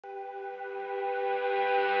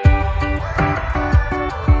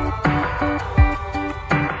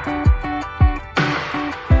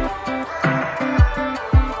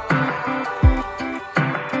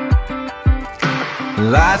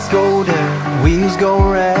Lights go down, wheels go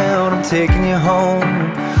round, I'm taking you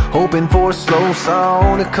home. Hoping for a slow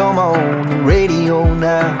song to come on the radio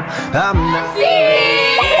now. I'm not MC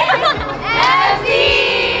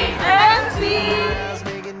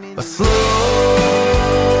a slow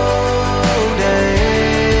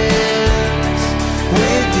dance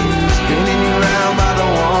with you, spinning you around by the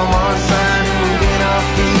Walmart sign, moving our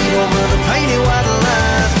feet over the painted white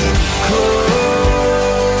lines. Get close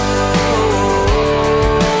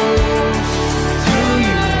to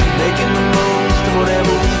you, making the most of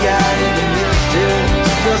whatever we got, even if it's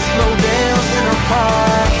just a slow dance in a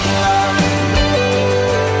park.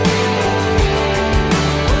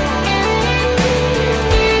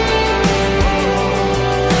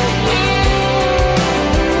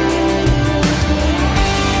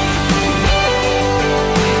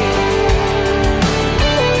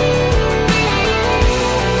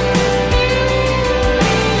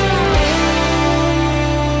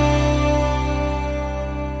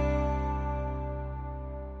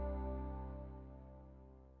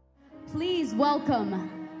 Please welcome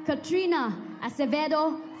Katrina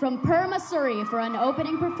Acevedo from Prom, Missouri for an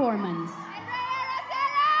opening performance.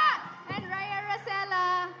 And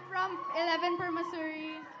Raya from 11 Prom, Missouri.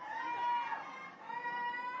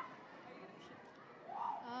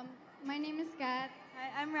 My name is Kat.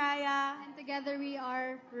 Hi, I'm Raya. And together we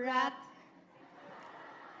are Rat.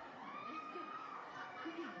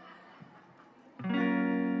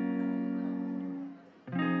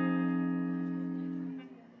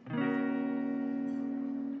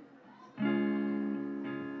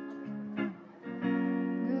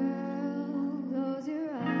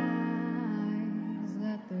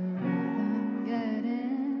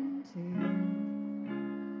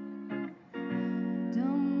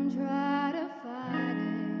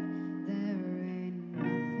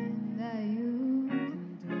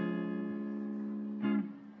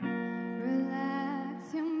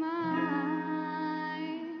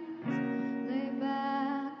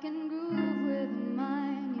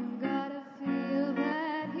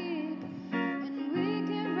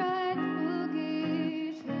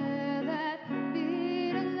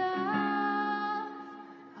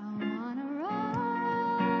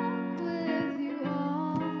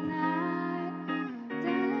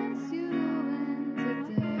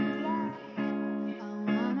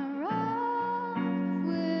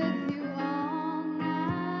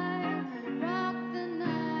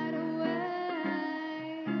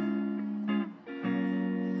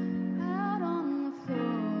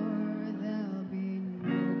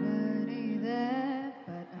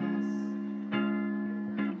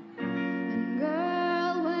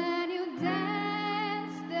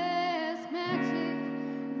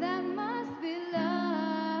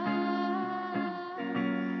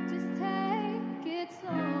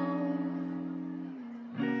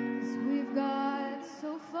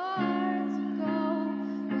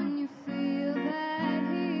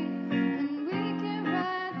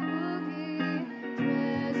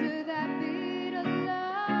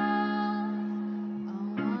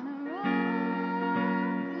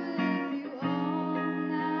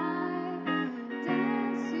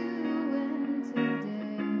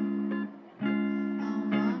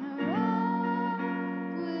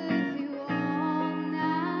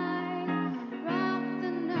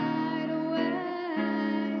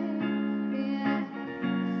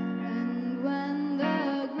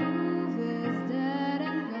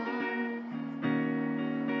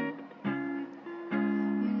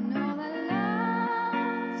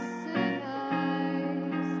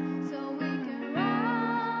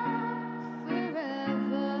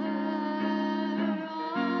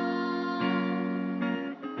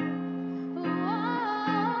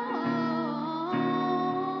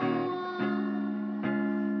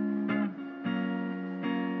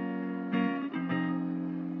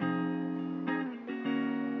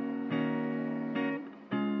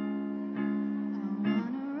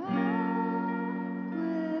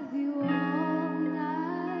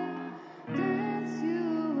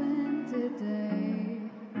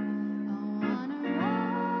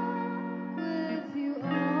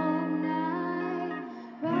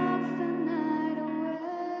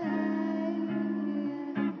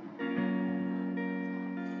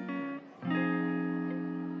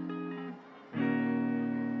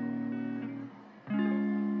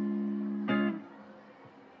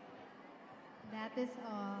 That is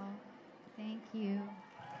all. Thank you.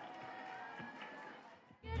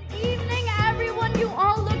 Good evening, everyone. You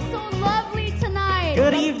all look so lovely tonight.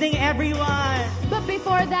 right. Good evening, everyone. But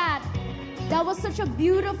before that, that was such a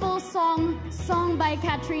beautiful song sung by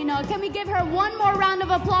Katrina. Can we give her one more round of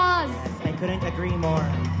applause? Yes, I couldn't agree more.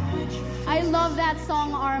 I love that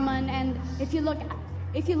song, Arman. And if you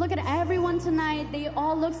look at everyone tonight, they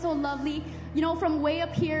all look so lovely. You know, from way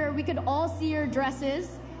up here, we could all see your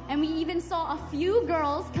dresses. And we even saw a few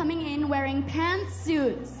girls coming in wearing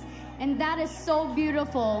pantsuits. And that is so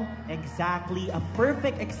beautiful. Exactly, a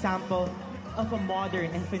perfect example of a modern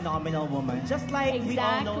and phenomenal woman. Just like we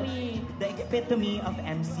all know the epitome of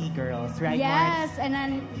MC girls, right, Yes, Marks? and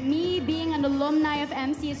then me being an alumni of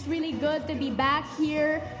MC, it's really good to be back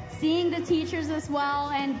here, seeing the teachers as well.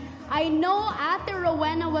 And I know Ate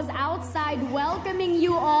Rowena was outside welcoming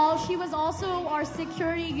you all. She was also our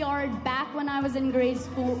security guard back when I was in grade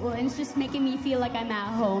school. And it's just making me feel like I'm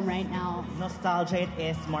at home right now. Nostalgia it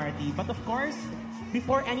is, Marty. But of course,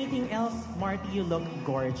 before anything else, Marty, you look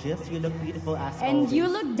gorgeous. You look beautiful as always. And you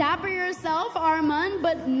look dapper yourself, Arman,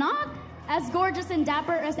 but not as gorgeous and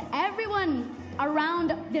dapper as everyone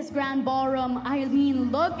around this grand ballroom. I mean,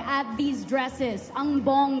 look at these dresses, ang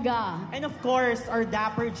bongga. And of course, our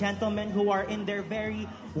dapper gentlemen who are in their very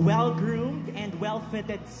well-groomed and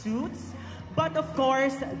well-fitted suits. But of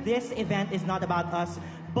course, this event is not about us.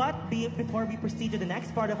 But before we proceed to the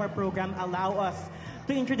next part of our program, allow us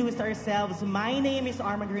to introduce ourselves. My name is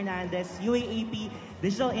Armand Hernandez, UAAP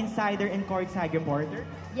Digital Insider and Courtside Reporter.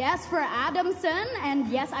 Yes, for Adamson. And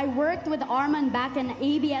yes, I worked with Armand back in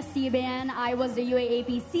ABS-CBN. I was the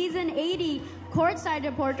UAAP Season 80 Courtside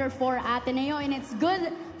Reporter for Ateneo. And it's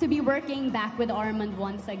good to be working back with Armand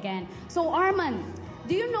once again. So Armand,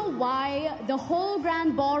 do you know why the whole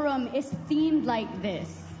Grand Ballroom is themed like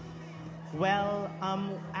this? Well,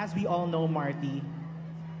 as we all know, Marty,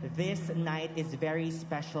 this night is very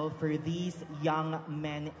special for these young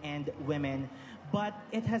men and women. But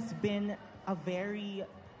it has been a very,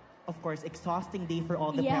 of course, exhausting day for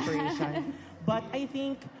all the preparation. But I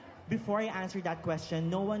think before I answer that question,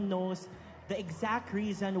 no one knows the exact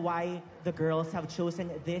reason why the girls have chosen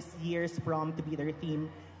this year's prom to be their theme.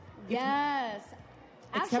 Yes.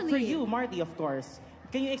 Except for you, Marty, of course.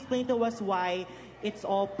 Can you explain to us why it's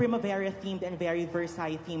all Primavera themed and very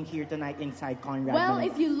Versailles themed here tonight inside Conrad? Well,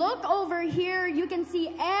 if you look over here, you can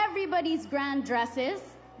see everybody's grand dresses.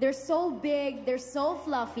 They're so big, they're so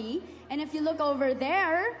fluffy. And if you look over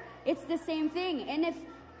there, it's the same thing. And if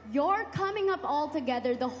you're coming up all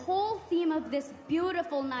together, the whole theme of this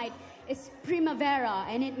beautiful night is Primavera,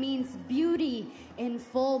 and it means beauty in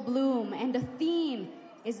full bloom. And the theme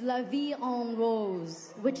is La Vie en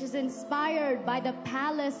Rose, which is inspired by the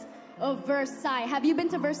Palace of Versailles. Have you been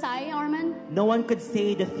to Versailles, Armand? No one could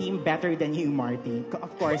say the theme better than you, Marty.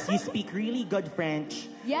 Of course, you speak really good French.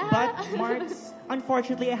 Yeah. But, Marks,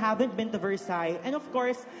 unfortunately, I haven't been to Versailles. And of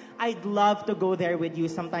course, I'd love to go there with you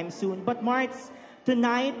sometime soon. But, Marks,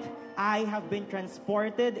 tonight, I have been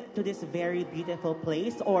transported to this very beautiful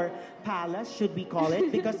place, or palace, should we call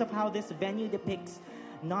it, because of how this venue depicts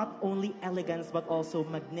not only elegance, but also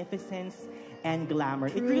magnificence and glamour.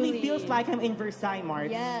 Truly. It really feels like I'm in Versailles,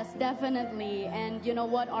 Marks. Yes, definitely. And you know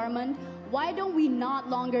what, Armand? Why don't we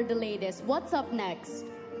not longer delay this? What's up next?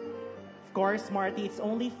 Of course, Marty, it's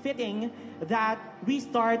only fitting that we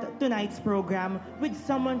start tonight's program with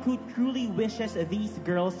someone who truly wishes these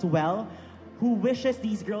girls well, who wishes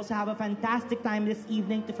these girls to have a fantastic time this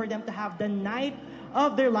evening, for them to have the night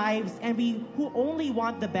of their lives, and we who only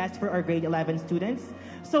want the best for our grade 11 students.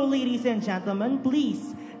 So, ladies and gentlemen,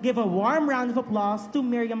 please give a warm round of applause to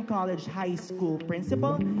Miriam College High School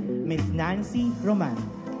Principal, Miss Nancy Roman.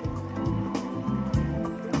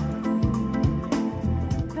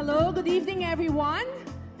 Hello, good evening, everyone.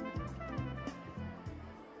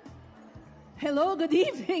 Hello, good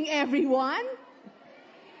evening, everyone.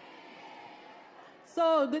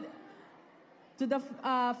 So, good to the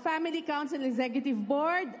Family Council Executive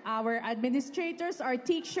Board, our administrators, our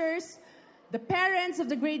teachers, the parents of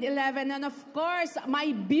the grade 11, and of course,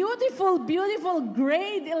 my beautiful, beautiful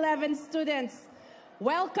grade 11 students.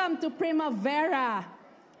 Welcome to Primavera.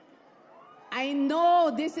 I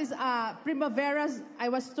know this is Primavera, I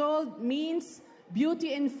was told, means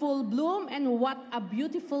beauty in full bloom, and what a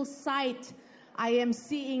beautiful sight I am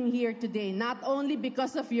seeing here today. Not only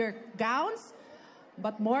because of your gowns,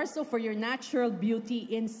 but more so for your natural beauty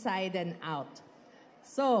inside and out.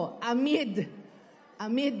 So, amid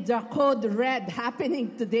the code red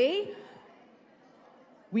happening today,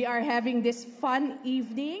 we are having this fun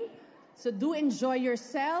evening. So do enjoy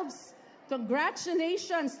yourselves.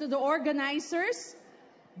 Congratulations to the organizers,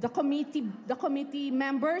 the committee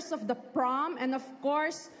members of the prom, and of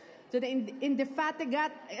course to the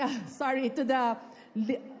indefatigable,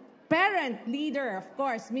 to parent leader, of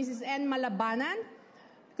course, Mrs. N. Malabanan.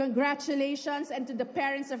 Congratulations, and to the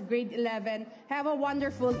parents of grade 11, have a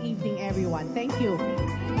wonderful evening, everyone. Thank you.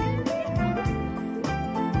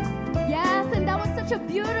 Yes, and that was such a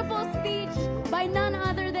beautiful speech by none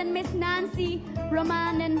other than Miss Nancy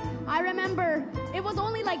Roman. And I remember it was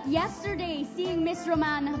only like yesterday seeing Miss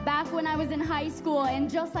Roman back when I was in high school, and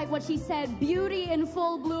just like what she said, beauty in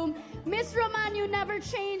full bloom. Miss Roman, you never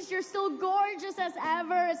changed. You're still gorgeous as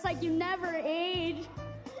ever. It's like you never age.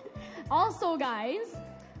 Also, guys,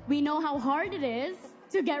 we know how hard it is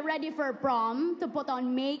to get ready for prom, to put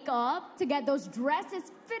on makeup, to get those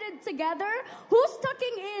dresses fitted together. Who's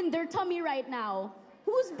tucking in their tummy right now?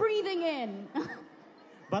 Who's breathing in?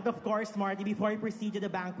 But of course, Marty, before I proceed to the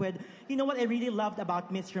banquet, you know what I really loved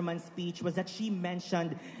about Miss Roman's speech was that she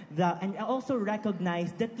mentioned and also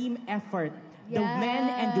recognized the team effort, the men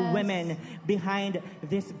and the women behind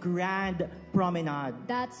this grand promenade.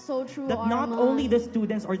 That's so true, That not Armand. only the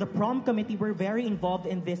students or the prom committee were very involved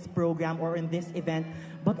in this program or in this event,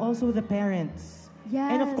 but also the parents.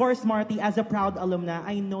 Yes. And of course, Marty, as a proud alumna,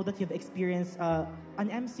 I know that you've experienced an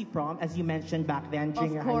MC prom, as you mentioned back then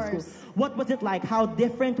during your high school. What was it like? How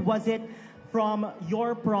different was it from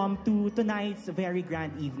your prom to tonight's very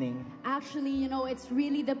grand evening? Actually, you know, it's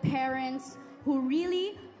really the parents who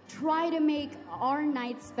really try to make our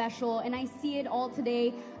night special, and I see it all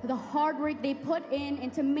today. The hard work they put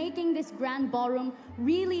into making this grand ballroom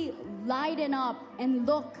really lighten up and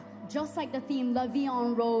look just like the theme, La Vie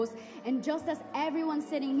en Rose. And just as everyone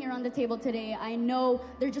sitting here on the table today, I know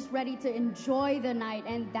they're just ready to enjoy the night,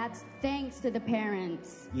 and that's thanks to the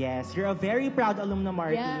parents. Yes, you're a very proud alumna,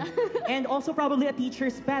 Marty. Yeah. And also probably a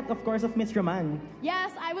teacher's pet, of course, of Miss Roman.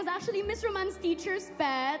 Yes, I was actually Miss Roman's teacher's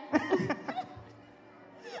pet.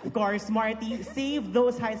 Of course, Marty, save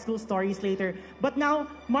those high school stories later. But now,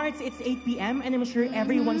 Marts, it's 8 p.m. and I'm sure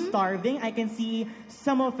everyone's starving. I can see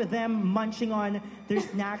some of them munching on their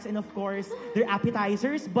snacks and, of course, their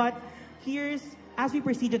appetizers. But as we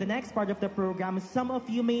proceed to the next part of the program, some of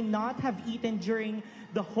you may not have eaten during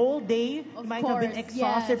the whole day. You might have been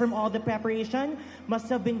exhausted from all the preparation. Must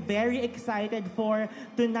have been very excited for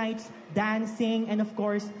tonight's dancing and, of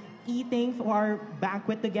course, eating for our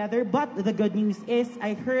banquet together. But the good news is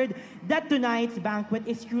I heard that tonight's banquet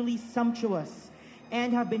is truly sumptuous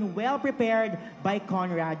and have been well prepared by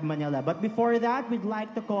Conrad Manila. But before that, we'd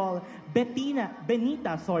like to call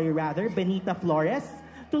Benita Flores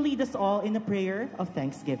to lead us all in a prayer of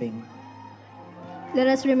thanksgiving. Let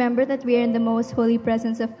us remember that we are in the most holy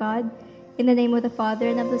presence of God. In the name of the Father,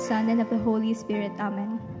 and of the Son, and of the Holy Spirit.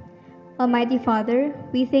 Amen. Almighty Father,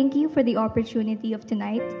 we thank you for the opportunity of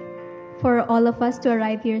tonight, for all of us to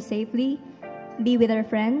arrive here safely, be with our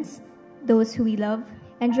friends, those who we love,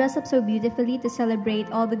 and dress up so beautifully to celebrate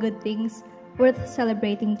all the good things worth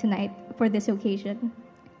celebrating tonight for this occasion.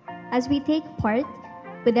 As we take part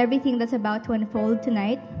with everything that's about to unfold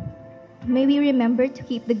tonight, may we remember to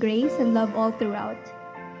keep the grace and love all throughout.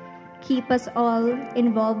 Keep us all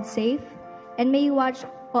involved safe, and may you watch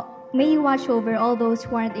over all those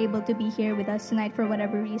who aren't able to be here with us tonight for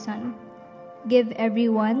whatever reason. Give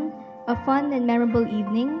everyone a fun and memorable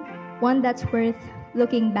evening, one that's worth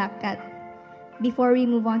looking back at. Before we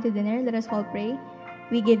move on to dinner, let us all pray.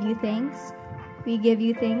 We give you thanks. We give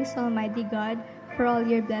you thanks, Almighty God, for all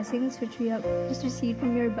your blessings which we have just received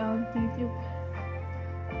from your bounty through.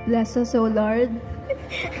 Bless us, O Lord.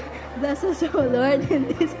 Bless us, O Lord, in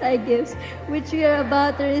these thy gifts, which we are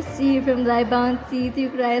about to receive from thy bounty through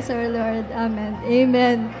Christ our Lord. Amen.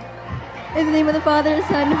 Amen. In the name of the Father,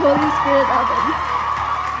 Son, and Holy Spirit. Amen.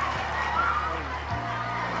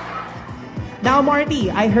 Now,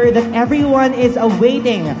 Marty, I heard that everyone is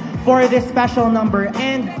awaiting for this special number,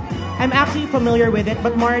 and I'm actually familiar with it,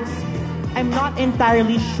 but Marts, I'm not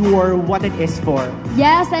entirely sure what it is for.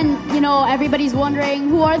 Yes, and you know, everybody's wondering,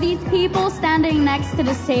 who are these people standing next to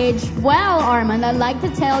the stage? Well, Armand, I'd like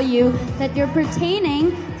to tell you that you're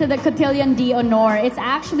pertaining to the Cotillion d'Honneur. It's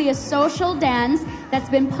actually a social dance that's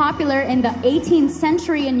been popular in the 18th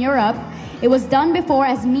century in Europe. It was done before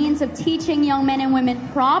as means of teaching young men and women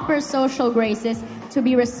proper social graces, to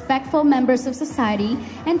be respectful members of society,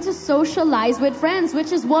 and to socialize with friends,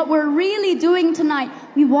 which is what we're really doing tonight.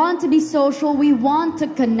 We want to be social, we want to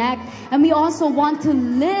connect, and we also want to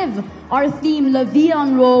live our theme, La Vie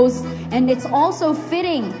en Rose, and it's also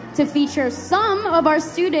fitting to feature some of our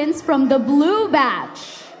students from the Blue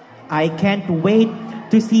Batch. I can't wait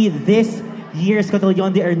to see this year's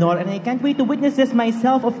Cotillion d'Honneur, and I can't wait to witness this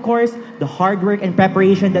myself, of course, the hard work and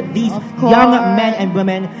preparation that these young men and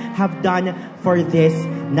women have done for this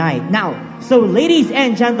night. Now, so ladies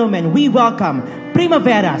and gentlemen, we welcome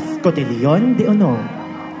Primavera's Cotillion d'Honneur.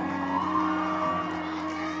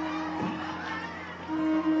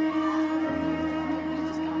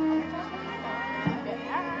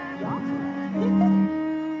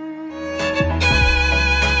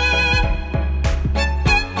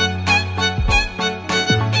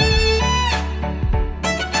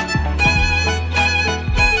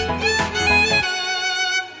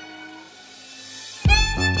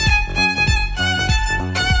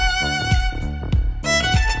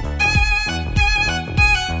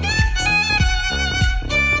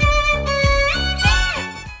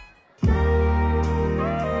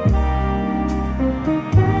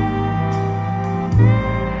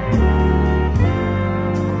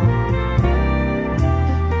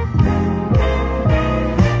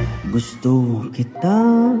 Gusto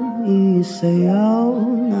kitang isayaw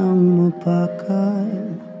ng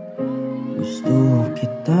mapakal. Gusto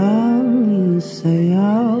kitang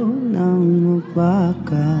isayaw ng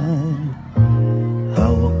mapakal.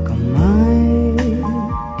 Hawak kamay,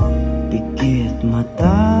 pikit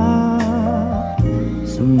mata,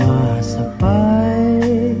 sumasabay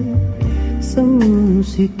sa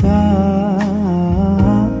musika.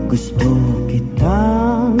 Gusto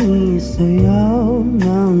kitang isayaw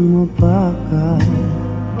ng mapakal.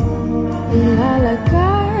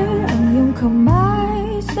 Ilalagay ang iyong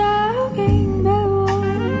kamay sa aking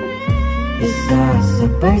bawang.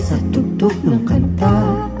 Isasabay sa tugtog ng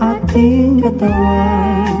kanta ating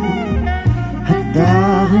katawan.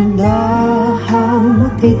 Handa-handahang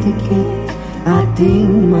matitikip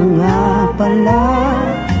ating mga pala.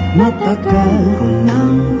 Matagal ko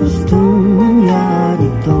nang gustong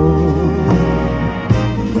mangyari to.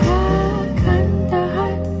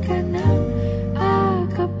 Kakantahan ka ng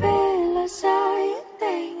akapela sa iyong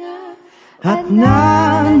tenga. At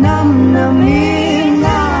nanamnamin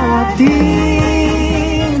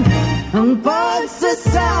natin ang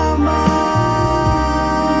pagsasama.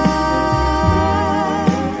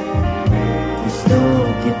 Gusto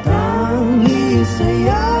kitang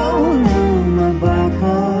isayaw ng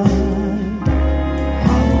mabakal.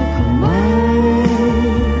 Hawak kamay,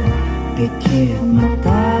 pikit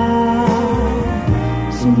mata,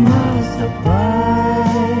 sumasabay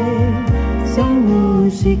sa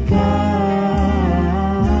musika.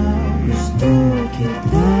 Gusto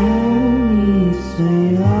kitang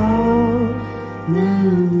isayaw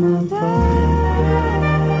ng mabakal.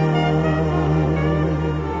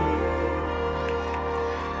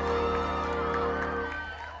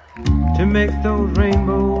 To make those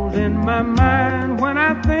rainbows in my mind when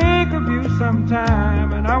I think of you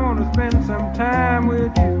sometime, and I want to spend some time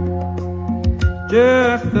with you,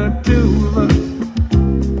 just the two of us.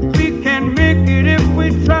 We can make it if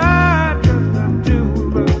we try, just the two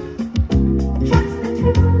of us. Just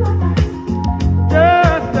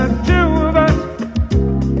the two of us,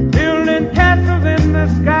 building castles in the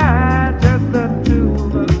sky, just the two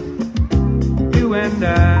of us, you and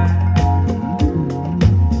I.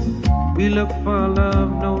 We look for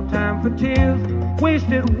love, no time for tears.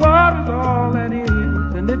 Wasted water's all that is,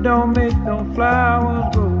 and it don't make no flowers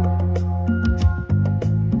grow.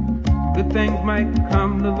 Good things might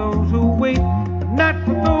come to those who wait, but not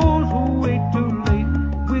for those who wait too late.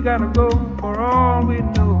 We gotta go for all we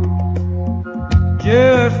know.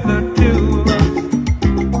 Just the two of us.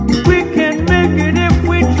 We can make it if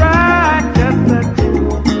we try. Just the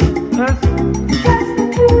two of us. Just the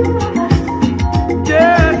two of us.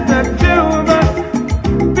 Just the two of us,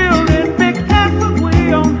 building big castles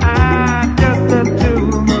way on high. Just the two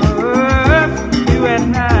of us, you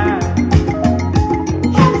and I.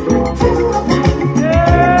 Just the two of us.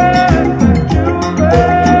 Just the two of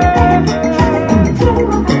us.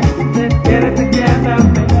 Let's get it together,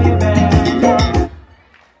 baby.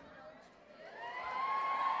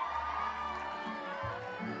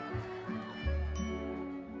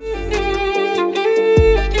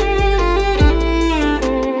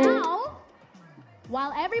 Now,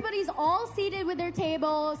 while everybody's all seated with their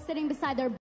tables, sitting beside their